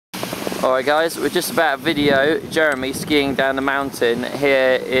Alright guys, we're just about to video Jeremy skiing down the mountain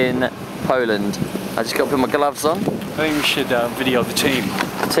here in Poland. I just got to put my gloves on. I think we should video the team.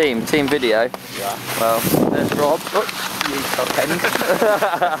 Team video? Yeah. Well, there's Rob.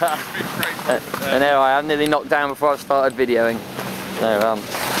 And there I am, nearly knocked down before I started videoing. So,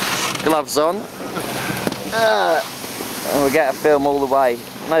 gloves on. And we'll get a film all the way.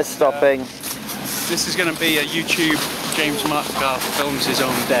 No stopping. This is going to be a YouTube James Metcalfe films his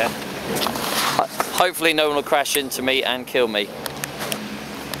own death. Hopefully no one will crash into me and kill me.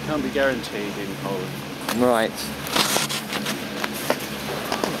 Can't be guaranteed in Poland. Right.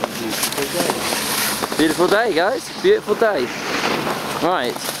 Beautiful day, guys. Beautiful day.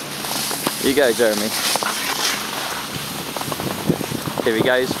 Right. Here you go, Jeremy. Here he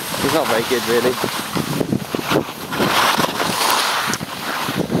goes. He's not very good, really.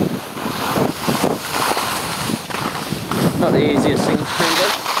 Not the easiest thing to do.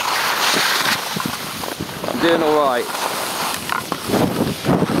 I'm doing all right.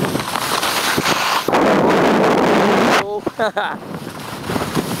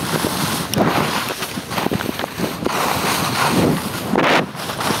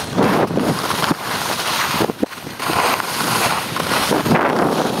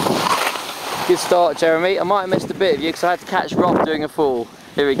 Good start, Jeremy. I might have missed a bit of you because I had to catch Rob doing a fall.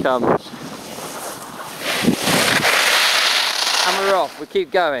 Here he comes. And we're off. We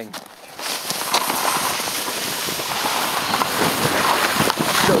keep going.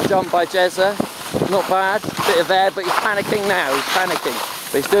 Little jump by Jezza. Not bad. Bit of air, but he's panicking now. He's panicking.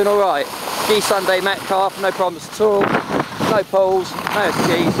 But he's doing alright. Ski Sunday Metcalfe, no problems at all. No poles, no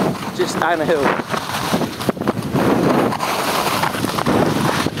skis, just down the hill.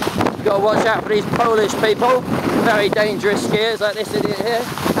 You've got to watch out for these Polish people. Very dangerous skiers like this idiot here.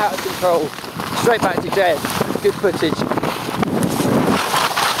 Out of control. Straight back to Jez. Good footage.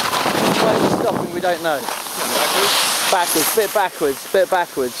 Where is he stopping? We don't know. Backwards, bit backwards, bit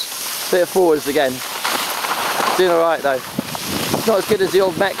backwards. Bit forwards again. Doing alright though. Not as good as the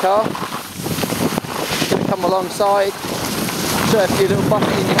old Metcalfe. Gonna come alongside. Show a few little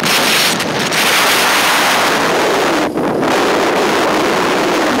buffing.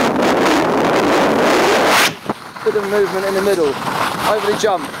 Bit of movement in the middle. Over the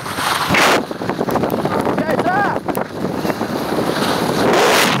jump. Get that!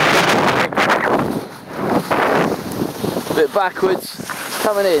 Bit backwards.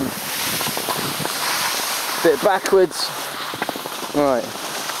 Coming in. Bit backwards. Right,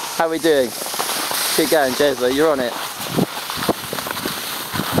 how are we doing? Keep going, Jezza, you're on it.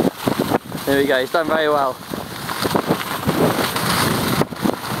 There we go, he's done very well.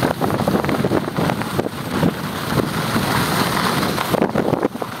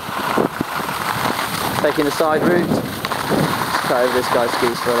 Taking the side route. Let's cut over this guy's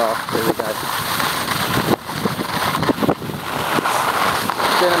skis for a laugh. There we go.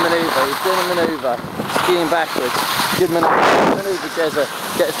 Doing a manoeuvre, he's doing a manoeuvre. Skiing backwards. Good manoeuvre, Jezza.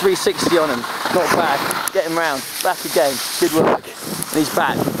 Get a 360 on him. Not bad. Get him round. Back again. Good work. And he's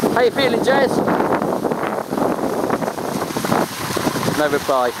back. How you feeling, Jez? No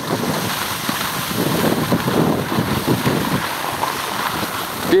reply.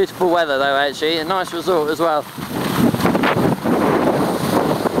 Beautiful weather though, actually. A nice resort as well.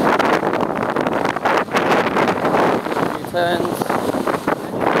 Few turns.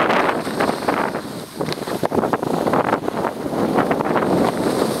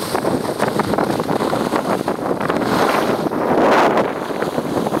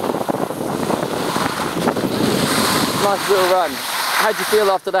 Nice little run. How'd you feel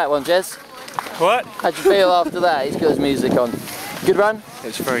after that one, Jez? What? How'd you feel after that? He's got his music on. Good run?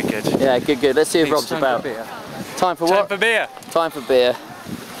 It's very good. Yeah, good. Let's see if Rob's about. Time for what? Time for beer. Time for beer.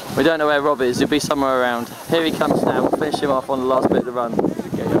 We don't know where Rob is. He'll be somewhere around. Here he comes now. We'll finish him off on the last bit of the run.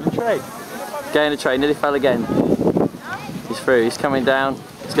 Getting on the train. Getting the train. Nearly fell again. He's through. He's coming down.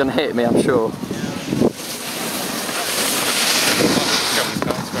 He's going to hit me, I'm sure.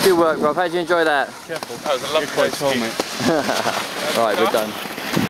 Good work, Rob. How did you enjoy that? Careful. That was a lovely place to hold me. Right, we're done.